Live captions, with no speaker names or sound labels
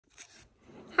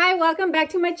welcome back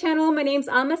to my channel. My name's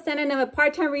Alma Sen and I'm a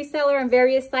part-time reseller on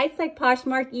various sites like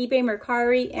Poshmark, eBay,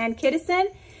 Mercari, and Kittison.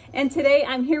 And today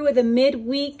I'm here with a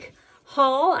midweek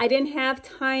haul. I didn't have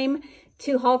time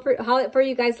to haul it for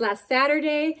you guys last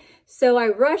Saturday, so I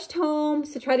rushed home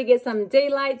to try to get some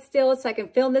daylight still so I can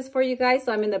film this for you guys.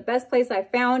 So I'm in the best place I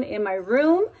found, in my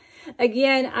room.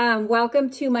 Again, welcome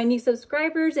to my new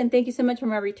subscribers and thank you so much for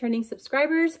my returning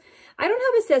subscribers. I don't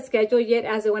have a set schedule yet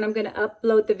as to when I'm going to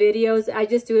upload the videos. I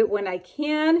just do it when I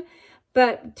can.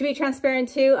 But to be transparent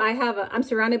too, I'm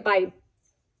surrounded by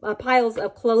piles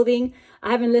of clothing.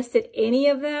 I haven't listed any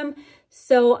of them.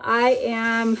 So I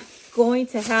am going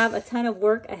to have a ton of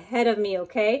work ahead of me,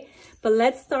 okay? But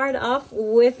let's start off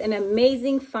with an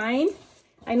amazing find.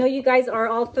 I know you guys are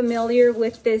all familiar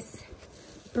with this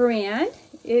brand.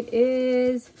 It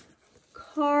is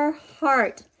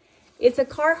Carhartt. It's a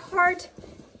Carhartt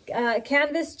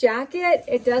canvas jacket.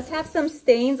 It does have some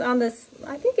stains on this.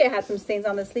 I think it has some stains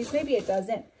on the sleeves. Maybe it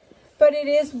doesn't. But it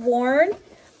is worn.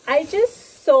 I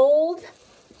just sold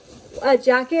a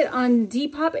jacket on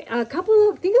Depop I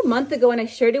think a month ago, and I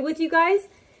shared it with you guys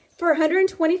for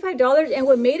 $125. And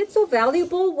what made it so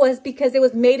valuable was because it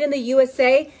was made in the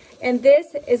USA. And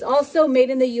this is also made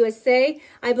in the USA.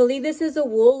 I believe this is a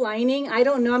wool lining. I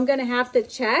don't know. I'm going to have to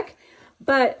check.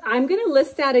 But I'm going to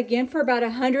list that again for about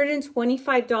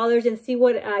 $125 and see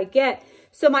what I get.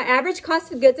 So my average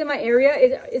cost of goods in my area,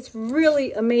 it's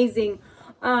really amazing.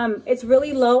 It's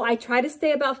really low. I try to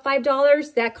stay about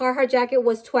 $5. That Carhartt jacket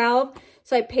was $12,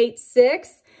 so I paid $6.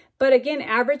 But again,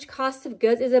 average cost of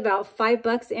goods is about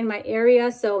 $5 in my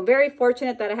area. So I'm very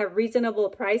fortunate that I have reasonable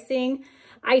pricing.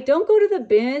 I don't go to the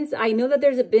bins. I know that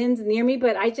there's a bins near me,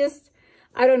 but I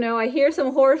don't know. I hear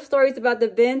some horror stories about the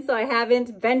bins, so I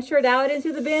haven't ventured out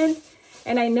into the bins,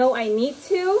 and I know I need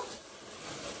to.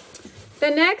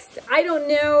 The next, I don't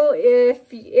know if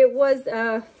it was,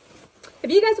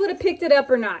 if you guys would have picked it up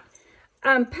or not.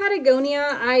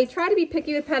 Patagonia, I try to be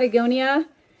picky with Patagonia,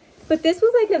 but this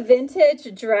was like a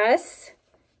vintage dress.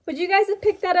 Would you guys have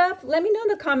picked that up? Let me know in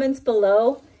the comments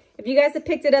below if you guys have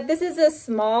picked it up. This is a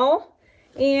small.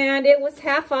 And it was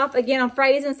half off. Again, on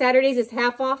Fridays and Saturdays, it's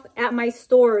half off at my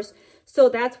stores. So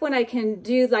that's when I can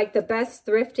do like the best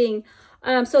thrifting.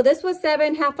 So this was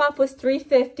 $7, half off was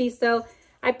 $3.50. So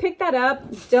I picked that up.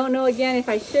 Don't know again if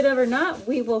I should have or not.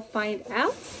 We will find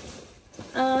out.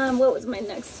 What was my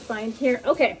next find here?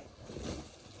 Okay.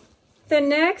 The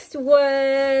next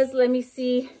was, let me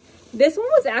see. This one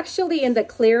was actually in the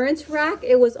clearance rack.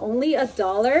 It was only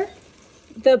 $1.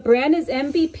 The brand is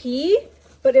MVP.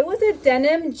 But it was a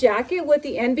denim jacket with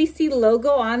the NBC logo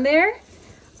on there.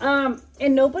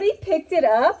 And nobody picked it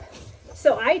up.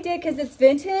 So I did because it's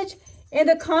vintage. And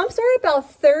the comps are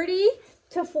about $30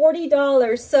 to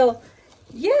 $40. So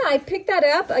yeah, I picked that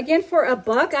up again for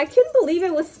 $1. I couldn't believe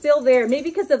it was still there. Maybe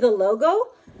because of the logo.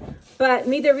 But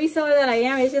me, the reseller that I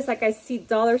am, it's just like I see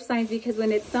dollar signs because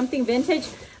when it's something vintage,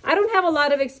 I don't have a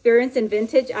lot of experience in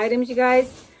vintage items, you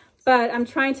guys. But I'm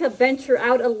trying to venture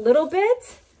out a little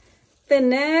bit. The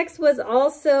next was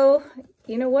also,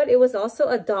 you know what? It was also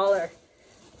 $1.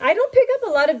 I don't pick up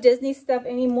a lot of Disney stuff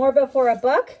anymore, but for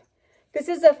 $1, this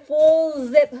is a full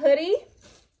zip hoodie.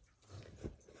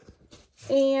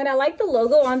 And I like the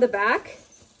logo on the back.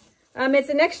 It's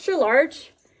an extra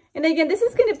large. And again, this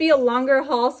is going to be a longer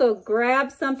haul, so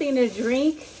grab something to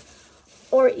drink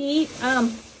or eat.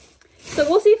 So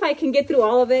we'll see if I can get through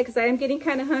all of it because I am getting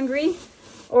kind of hungry.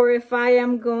 Or if I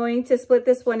am going to split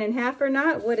this one in half or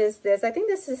not. What is this? I think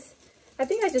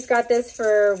I just got this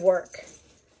for work.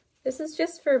 This is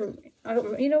just for,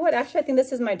 you know what? Actually, I think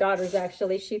this is my daughter's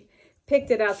actually. She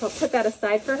picked it out, so I'll put that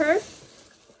aside for her.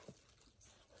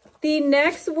 The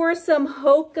next were some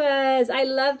Hokas. I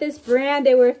love this brand.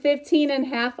 They were 15 and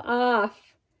half off.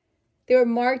 They were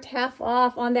marked half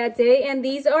off on that day. And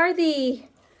these are the,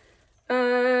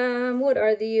 what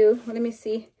are the, let me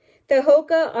see. The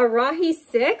Hoka Arahi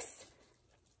 6.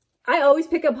 I always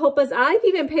pick up Hokas. I've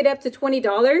even paid up to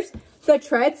 $20. The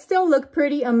treads still look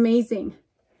pretty amazing.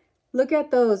 Look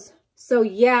at those. So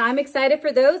yeah, I'm excited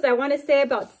for those. I want to say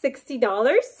about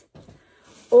 $60.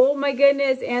 Oh my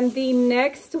goodness. And the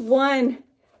next one.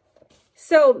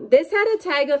 So this had a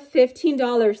tag of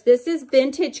 $15. This is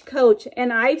vintage Coach.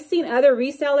 And I've seen other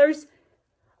resellers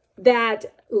that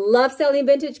love selling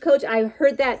vintage Coach. I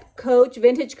heard that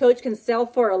vintage Coach can sell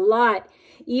for a lot,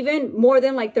 even more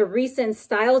than like the recent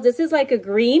styles. This is like a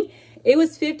green. It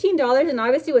was $15, and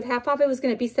obviously with half off it was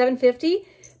going to be $7.50.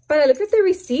 But I looked at the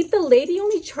receipt. The lady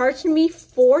only charged me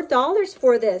 $4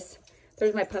 for this.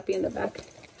 There's my puppy in the back.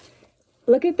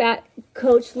 Look at that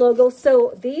Coach logo.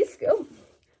 So these, oh,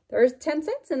 there's 10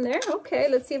 cents in there. Okay,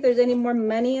 let's see if there's any more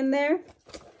money in there.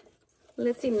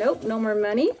 Let's see. Nope, no more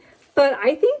money. But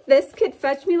I think this could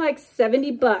fetch me like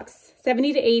 70 bucks,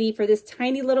 70 to 80 for this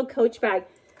tiny little Coach bag.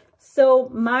 So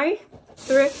my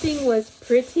thrifting was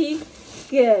pretty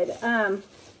good.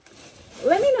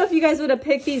 Let me know if you guys would have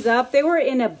picked these up. They were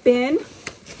in a bin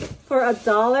for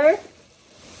 $1.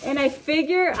 And I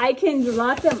figure I can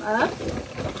lot them up.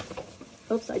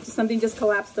 Oops, something just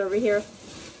collapsed over here.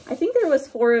 I think there was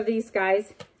 4 of these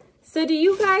guys. So do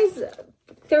you guys,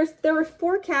 there were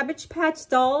 4 Cabbage Patch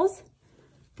dolls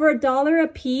for $1 a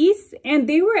piece. And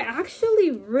they were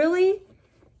actually really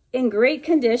in great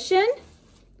condition.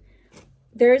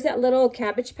 There's that little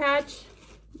Cabbage Patch.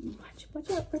 Watch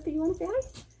out, Bertha, you want to say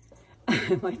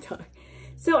hi? My dog.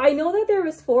 So I know that there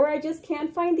was 4. I just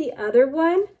can't find the other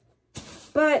one.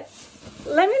 But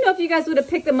let me know if you guys would have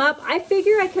picked them up. I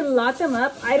figure I can lot them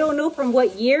up. I don't know from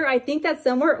what year. I think that's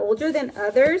somewhere older than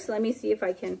others. Let me see if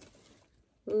I can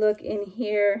look in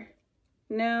here.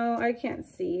 No, I can't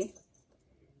see.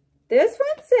 This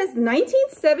one says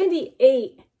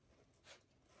 1978.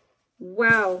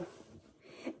 Wow.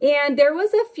 And there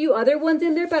was a few other ones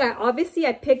in there, but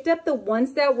I picked up the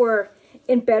ones that were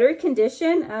in better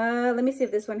condition. Let me see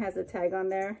if this one has a tag on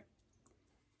there.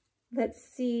 Let's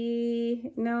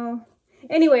see. No.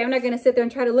 Anyway, I'm not going to sit there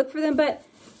and try to look for them. But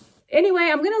anyway,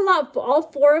 I'm going to lot all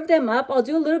 4 of them up. I'll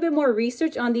do a little bit more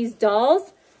research on these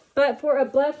dolls. But for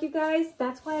 $1, you guys,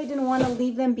 that's why I didn't want to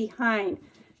leave them behind.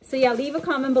 So yeah, leave a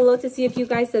comment below to see if you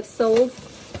guys have sold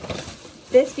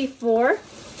this before.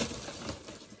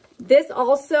 This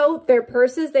also, their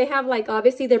purses, they have like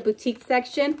obviously their boutique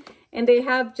section. And they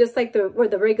have just like where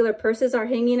the regular purses are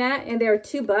hanging at. And they're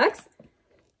 $2.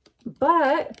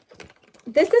 But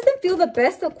this doesn't feel the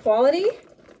best of quality,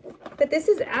 but this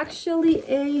is actually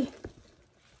a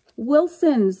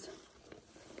Wilson's.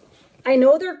 I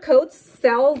know their coats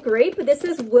sell great, but this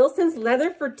is Wilson's leather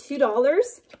for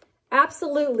 $2.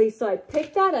 Absolutely. So I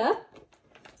picked that up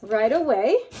right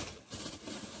away.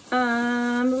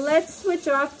 Let's switch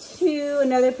off to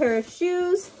another pair of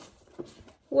shoes.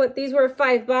 These were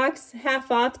 $5,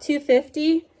 half off,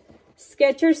 $2.50.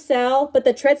 Skechers sell, but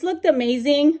the treads looked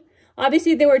amazing.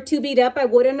 Obviously, they were too beat up. I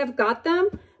wouldn't have got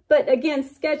them. But again,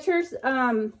 Skechers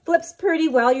flips pretty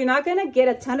well. You're not going to get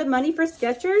a ton of money for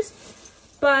Skechers,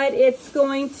 but it's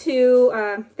going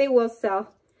to, they will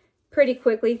sell pretty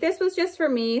quickly. This was just for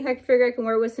me. I figure I can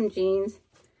wear it with some jeans.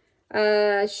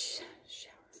 Shower.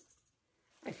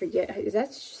 I forget. Is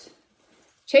that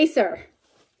Chaser?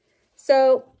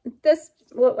 So this,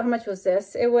 how much was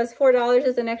this? It was $4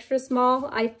 as an extra small.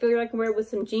 I figure I can wear it with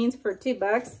some jeans for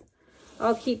 $2.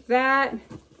 I'll keep that.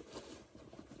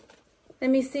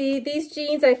 Let me see. These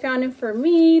jeans, I found them for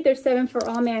me. They're 7 for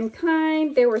All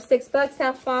Mankind. They were $6.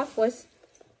 Half off was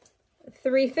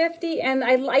 $3.50. And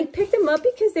I picked them up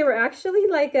because they were actually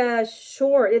like a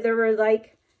short. They were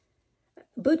like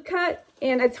boot cut.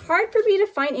 And it's hard for me to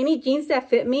find any jeans that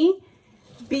fit me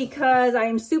because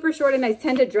I'm super short and I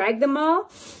tend to drag them all.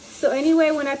 So anyway,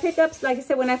 when I pick up, like I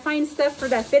said, when I find stuff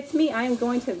that fits me, I'm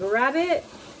going to grab it.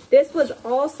 This was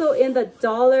also in the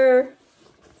dollar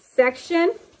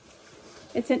section.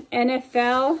 It's an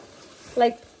NFL,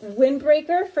 like,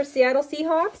 windbreaker for Seattle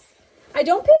Seahawks. I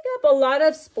don't pick up a lot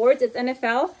of sports. It's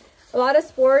NFL. A lot of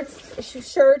sports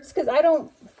shirts because I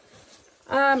don't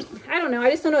know.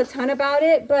 I just don't know a ton about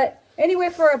it. But anyway,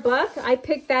 for $1, I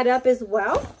picked that up as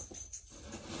well.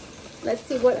 Let's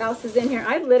see what else is in here.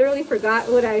 I literally forgot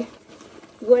what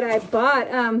I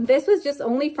bought. This was just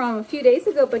only from a few days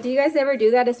ago, but do you guys ever do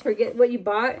that, is forget what you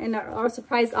bought and are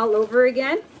surprised all over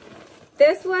again?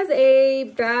 This was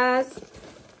a Bass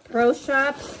Pro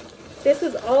Shop. This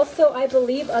was also, I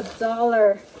believe,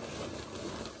 $1.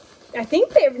 I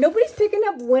think nobody's picking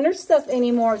up winter stuff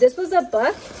anymore. This was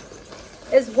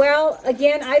 $1 as well.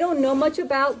 Again, I don't know much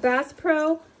about Bass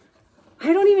Pro.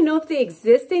 I don't even know if they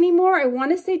exist anymore. I want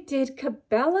to say, did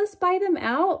Cabela's buy them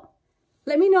out?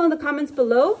 Let me know in the comments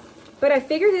below. But I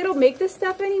figured they don't make this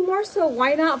stuff anymore, so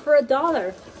why not for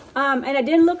 $1? And I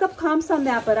didn't look up comps on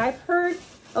that, but I've heard...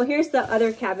 Oh, here's the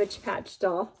other Cabbage Patch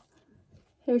doll.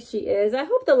 Here she is. I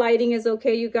hope the lighting is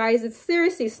okay, you guys. It's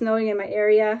seriously snowing in my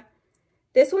area.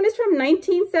 This one is from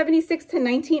 1976 to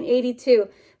 1982.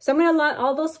 So I'm going to lot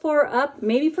all those 4 up,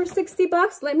 maybe for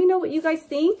 $60. Let me know what you guys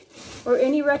think or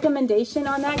any recommendation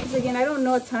on that, because again, I don't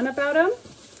know a ton about them.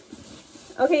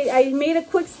 Okay, I made a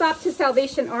quick stop to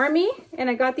Salvation Army, and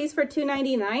I got these for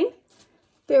 $2.99.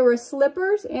 They were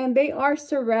slippers, and they are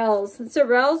Sorels.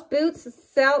 Sorels boots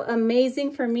sell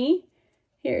amazing for me.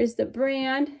 Here's the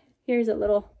brand. Here's a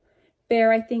little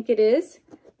bear, I think it is.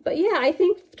 But yeah, I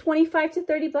think 25 to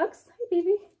 30 bucks. Hi,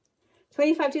 baby.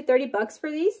 25 to 30 bucks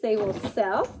for these. They will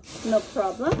sell. No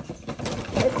problem.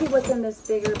 Let's see what's in this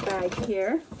bigger bag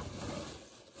here.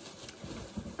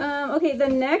 Okay,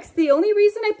 the only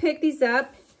reason I picked these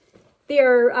up,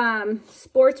 they're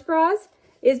sports bras,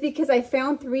 is because I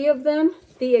found 3 of them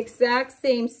the exact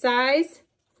same size.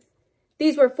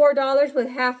 These were $4 with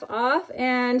half off,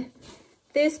 and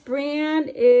this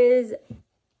brand is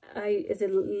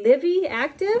it Livy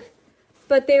Active?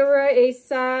 But they were a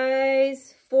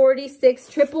size 46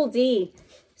 triple D.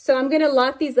 So I'm gonna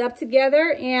lock these up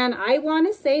together, and I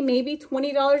wanna say maybe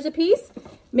 $20 a piece.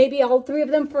 Maybe all 3 of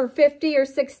them for 50 or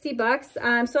 60 bucks.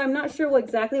 So I'm not sure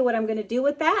exactly what I'm gonna do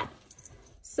with that.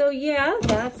 So yeah,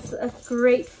 that's a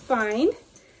great find.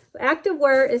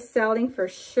 Activewear is selling for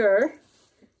sure.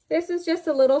 This is just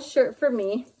a little shirt for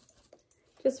me,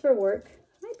 just for work.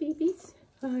 Hi, babies.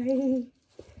 Hi.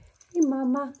 Hey,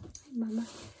 mama. Hi, mama.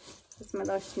 That's my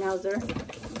little schnauzer.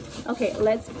 Okay,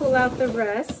 let's pull out the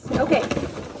rest. Okay.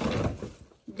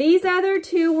 These other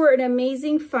 2 were an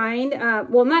amazing find.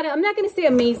 Well, I'm not going to say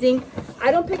amazing.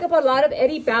 I don't pick up a lot of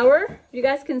Eddie Bauer. You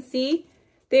guys can see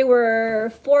they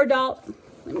were $4.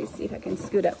 Let me see if I can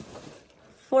scoot up.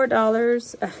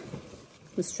 $4.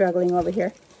 I'm struggling over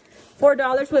here.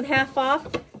 $4 with half off.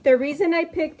 The reason I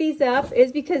picked these up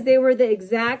is because they were the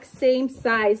exact same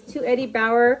size. 2 Eddie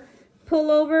Bauer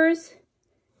pullovers.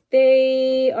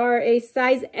 They are a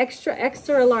size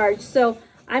extra large. So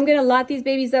I'm going to lot these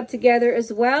babies up together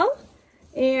as well.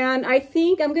 And I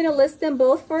think I'm going to list them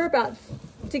both for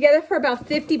together for about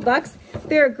 50 bucks.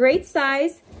 They're a great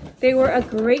size. They were a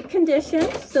great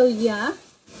condition. So yeah.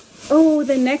 Oh,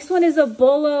 the next one is a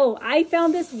bolo. I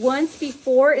found this once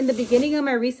before in the beginning of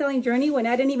my reselling journey when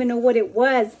I didn't even know what it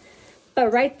was.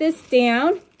 But write this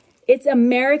down. It's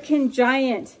American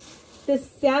Giant. This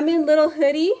salmon little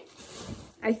hoodie.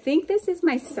 I think this is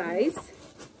my size.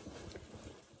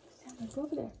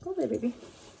 Go over there, baby.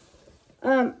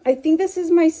 I think this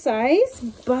is my size,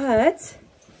 but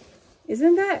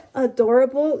isn't that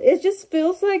adorable? It just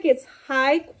feels like it's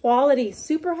high quality,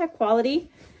 super high quality.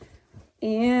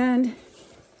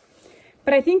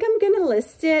 But I think I'm gonna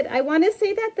list it. I want to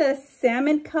say that the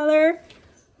salmon color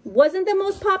wasn't the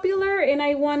most popular, and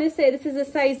I want to say this is a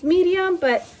size medium,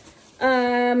 but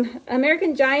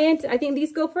American Giant, I think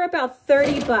these go for about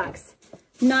 30 bucks.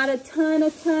 Not a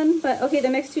ton, but okay, the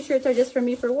next 2 shirts are just for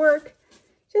me for work.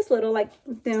 Just little, like,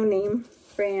 no name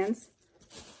brands.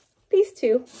 These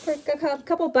 2 for a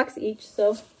couple bucks each,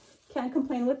 so can't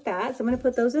complain with that. So I'm gonna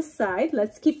put those aside.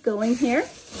 Let's keep going here.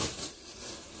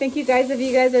 Thank you guys if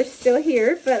you guys are still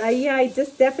here, but yeah, I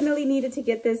just definitely needed to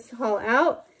get this haul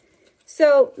out.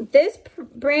 So this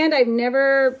brand I've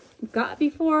never got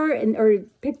before or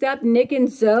picked up, Nick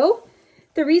and Zoe.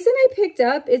 The reason I picked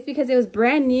up is because it was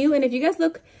brand new, and if you guys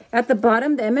look at the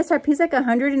bottom, the MSRP is like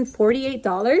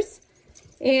 $148,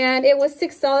 and it was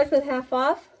 $6 with half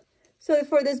off. So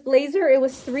for this blazer, it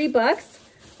was $3.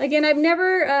 Again, I've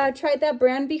never tried that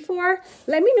brand before.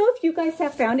 Let me know if you guys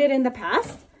have found it in the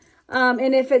past.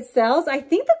 And if it sells. I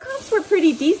think the comps were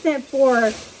pretty decent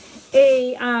for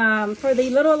the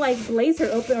little like blazer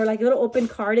open, or like little open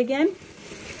cardigan.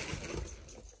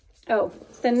 Oh,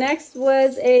 the next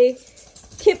was a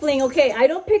Kipling. Okay, I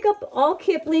don't pick up all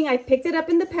Kipling. I picked it up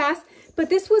in the past, but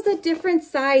this was a different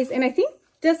size. And I think,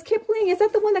 does Kipling, is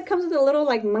that the one that comes with a little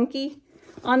like monkey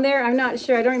on there? I'm not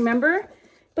sure, I don't remember.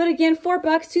 But again, $4,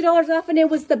 $2 off, and it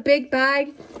was the big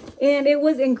bag, and it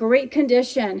was in great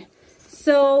condition.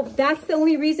 So that's the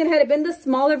only reason. Had it been the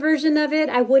smaller version of it,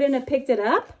 I wouldn't have picked it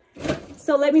up.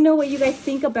 So let me know what you guys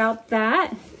think about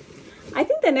that. I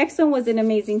think the next one was an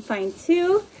amazing find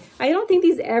too. I don't think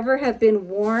these ever have been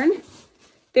worn.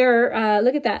 They're,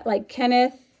 look at that, like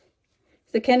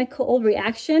the Kenneth Cole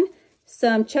Reaction.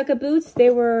 Some Chukka boots. They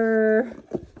were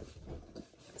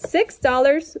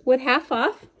 $6 with half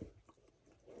off.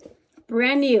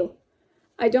 Brand new.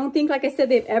 I don't think, like I said,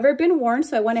 they've ever been worn,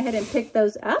 so I went ahead and picked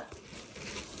those up.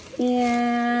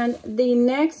 And the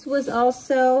next was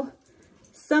also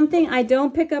something I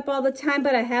don't pick up all the time,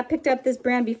 but I have picked up this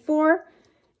brand before.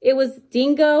 It was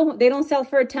Dingo. They don't sell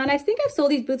for a ton. I think I've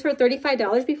sold these boots for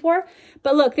 $35 before.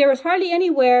 But look, there was hardly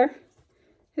anywhere.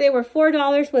 They were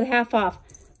 $4 with half off.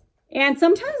 And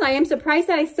sometimes I am surprised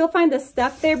that I still find the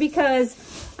stuff there,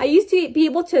 because I used to be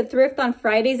able to thrift on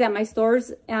Fridays at my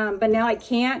stores, but now I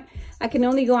can't. I can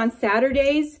only go on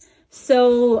Saturdays.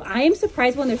 So I am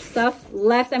surprised when there's stuff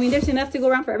left. I mean, there's enough to go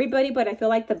around for everybody, but I feel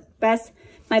like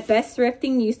my best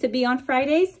thrifting used to be on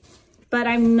Fridays. But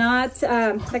I'm not,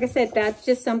 like I said, that's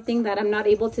just something that I'm not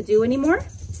able to do anymore.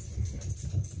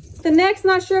 The next,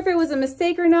 not sure if it was a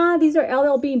mistake or not. These are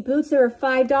LL Bean boots. They were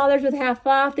 $5 with half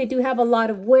off. They do have a lot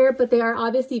of wear, but they are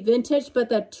obviously vintage. But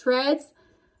the treads,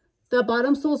 the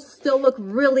bottom soles still look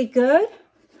really good.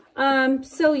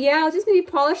 So yeah, I'll just maybe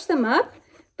polish them up.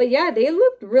 But yeah, they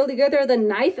look really good. They're the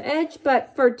knife edge,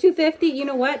 but for $2.50, you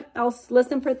know what? I'll list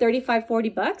them for 35, 40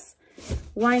 bucks.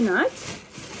 Why not?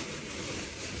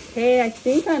 Okay, I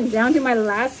think I'm down to my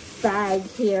last bag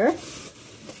here.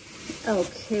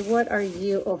 Okay, what are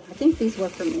you? Oh, I think these were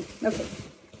for me. Okay.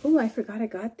 Oh, I forgot I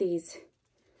got these.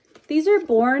 These are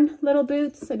Born little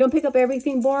boots. I don't pick up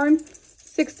everything Born.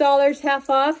 $6, half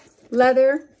off.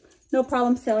 Leather. No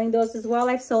problem selling those as well.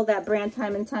 I've sold that brand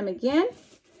time and time again.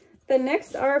 The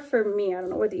next are for me. I don't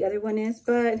know where the other one is,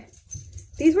 but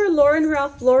these were Lauren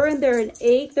Ralph Lauren. They're an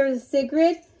 8. They're a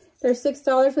Sigrid. They're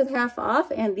 $6 with half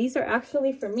off, and these are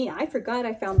actually for me. I forgot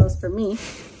I found those for me.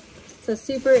 So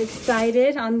super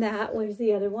excited on that. Where's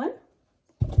the other one?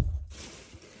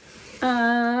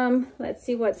 Let's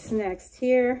see what's next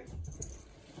here.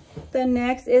 The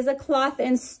next is a Cloth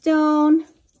and Stone.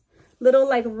 Little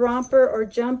like romper or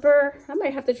jumper. I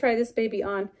might have to try this baby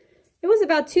on. It was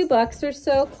about $2 or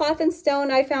so. Cloth and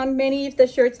Stone. I found many of the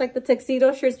shirts, like the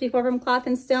tuxedo shirts before from Cloth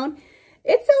and Stone.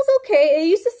 It sells okay. It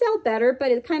used to sell better,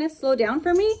 but it kind of slowed down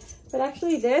for me. But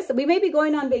actually this, we may be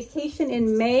going on vacation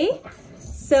in May.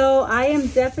 So I am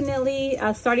definitely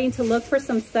starting to look for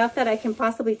some stuff that I can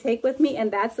possibly take with me.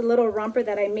 And that's a little romper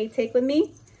that I may take with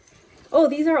me. Oh,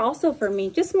 these are also for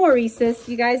me. Just Maurice's.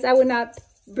 You guys, I would not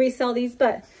resell these,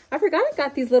 but I forgot I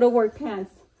got these little work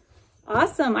pants.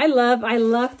 Awesome. I love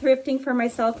thrifting for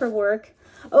myself for work.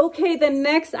 Okay, the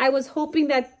next, I was hoping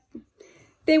that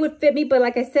they would fit me, but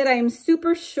like I said, I am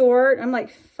super short. I'm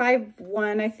like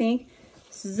 5'1", I think.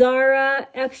 Zara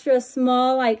extra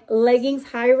small, like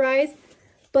leggings, high rise,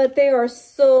 but they are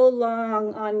so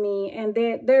long on me, and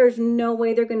there's no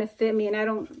way they're gonna fit me, and I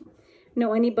don't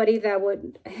know anybody that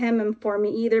would hem them for me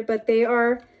either, but they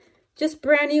are just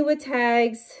brand new with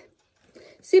tags.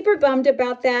 Super bummed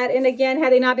about that. And again,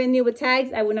 had they not been new with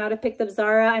tags, I would not have picked up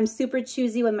Zara. I'm super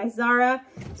choosy with my Zara,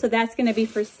 so that's gonna be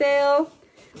for sale.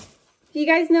 You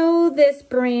guys know this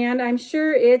brand. I'm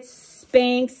sure it's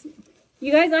Spanx.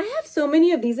 You guys, I have so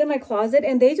many of these in my closet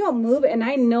and they don't move, and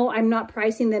I know I'm not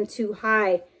pricing them too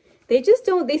high. They just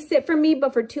don't, they sit for me,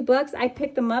 but for $2, I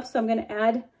picked them up, so I'm gonna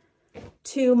add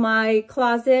to my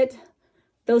closet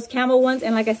those camel ones.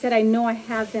 And like I said, I know I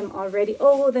have them already.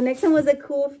 Oh, the next one was a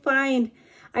cool find.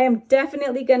 I am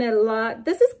definitely gonna lot.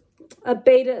 This is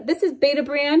Beta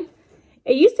brand.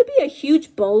 It used to be a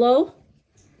huge bolo.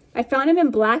 I found them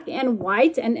in black and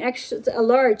white, and extra a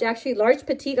large, actually large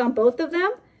petite on both of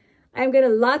them. I'm gonna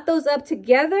lot those up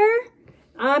together,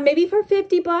 maybe for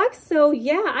 50 bucks. So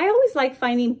yeah, I always like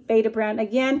finding Beta brand.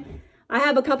 Again, I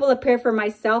have a couple of pair for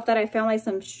myself that I found, like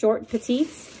some short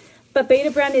petites, but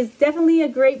Beta brand is definitely a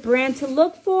great brand to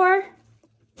look for.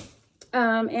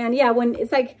 And yeah, when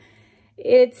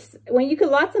you can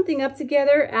lot something up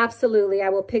together, absolutely, I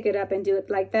will pick it up and do it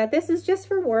like that. This is just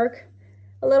for work.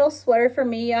 A little sweater for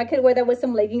me. I could wear that with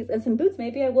some leggings and some boots.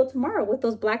 Maybe I will tomorrow with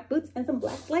those black boots and some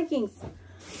black leggings.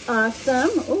 Awesome.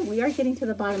 Oh, we are getting to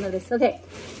the bottom of this. Okay.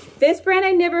 This brand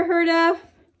I never heard of.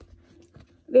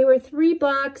 They were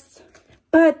 $3.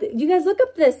 But you guys look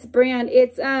up this brand.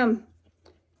 It's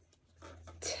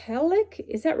Telic.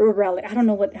 Is that Relic? I don't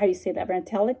know how you say that brand.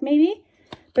 Telic maybe.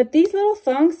 But these little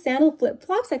thong sandal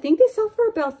flip-flops, I think they sell for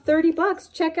about 30 bucks.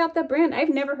 Check out the brand. I've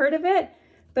never heard of it.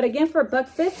 But again, for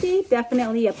 $1.50,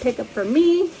 definitely a pickup for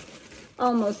me.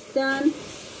 Almost done.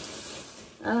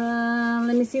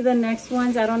 Let me see the next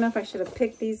ones. I don't know if I should have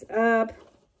picked these up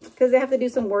because they have to do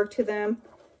some work to them.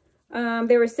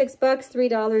 They were $6,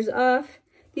 $3 off.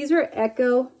 These were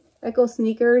Echo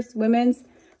sneakers, women's,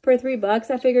 for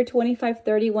 $3. I figured 25,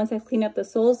 30 once I clean up the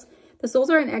soles. The soles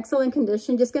are in excellent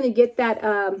condition. Just going to get that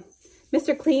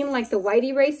Mr. Clean, like the white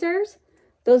erasers.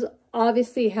 Those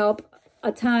obviously help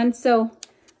a ton. So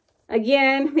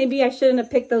again, maybe I shouldn't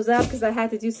have picked those up because I had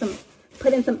to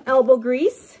put in some elbow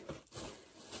grease.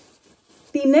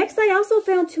 The next I also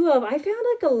found two of. I found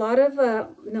like a lot of,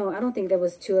 no, I don't think there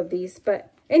was two of these.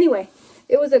 But anyway,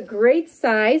 it was a great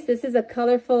size. This is a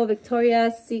colorful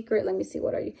Victoria's Secret. Let me see,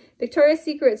 what are you? Victoria's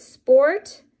Secret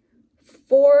Sport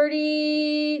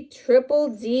 40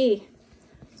 Triple D.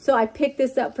 So I picked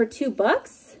this up for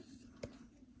 $2.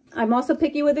 I'm also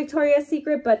picky with Victoria's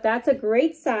Secret, but that's a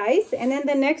great size. And then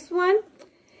the next one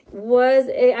was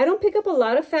I don't pick up a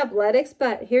lot of Fabletics,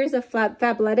 but here's a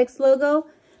Fabletics logo.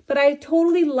 But I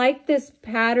totally like this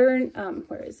pattern.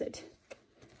 Where is it?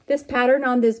 This pattern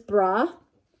on this bra.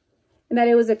 And that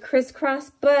it was a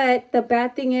crisscross. But the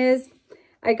bad thing is,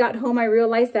 I got home, I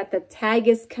realized that the tag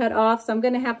is cut off. So I'm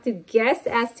going to have to guess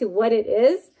as to what it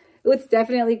is. It's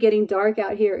definitely getting dark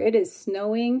out here. It is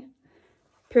snowing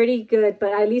pretty good.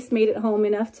 But I at least made it home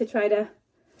enough to try to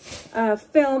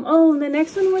film. Oh, and the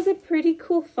next one was a pretty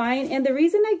cool find. And the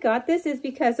reason I got this is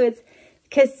because so it's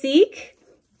cacique,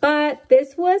 but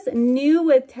this was new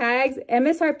with tags,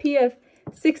 MSRP of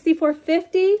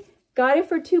 $64.50. Got it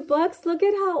for $2. Look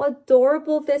at how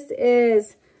adorable this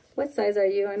is. What size are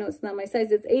you? I know it's not my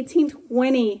size. It's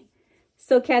 18-20.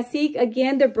 So cacique,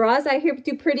 again, the bras I hear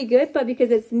do pretty good, but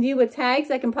because it's new with tags,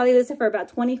 I can probably list it for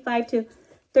about $25 to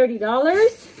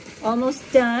 $30.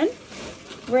 Almost done.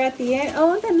 We're at the end.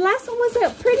 Oh, and then last one was a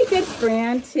pretty good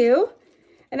brand too.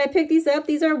 And I picked these up.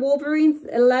 These are Wolverine's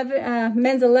 11,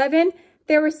 men's 11.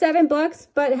 They were $7,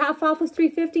 but half off was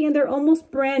 $3.50, and they're almost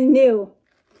brand new.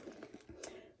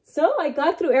 So I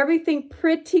got through everything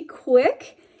pretty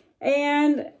quick.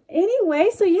 And anyway,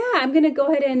 so yeah, I'm gonna go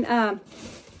ahead and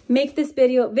make this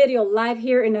video live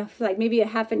here in like maybe a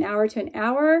half an hour to an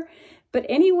hour. But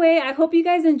anyway, I hope you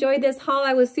guys enjoyed this haul.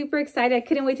 I was super excited. I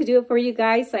couldn't wait to do it for you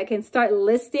guys so I can start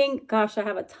listing. Gosh, I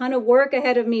have a ton of work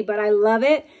ahead of me, but I love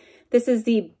it. This is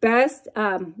the best,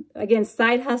 again,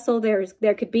 side hustle there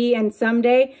could be. And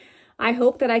someday, I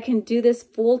hope that I can do this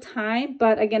full time.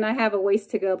 But again, I have a ways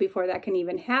to go before that can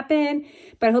even happen.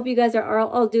 But I hope you guys are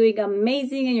all doing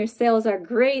amazing and your sales are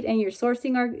great and your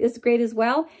sourcing is great as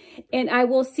well. And I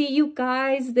will see you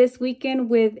guys this weekend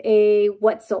with a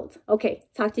what sold. Okay,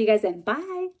 talk to you guys then.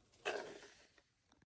 Bye.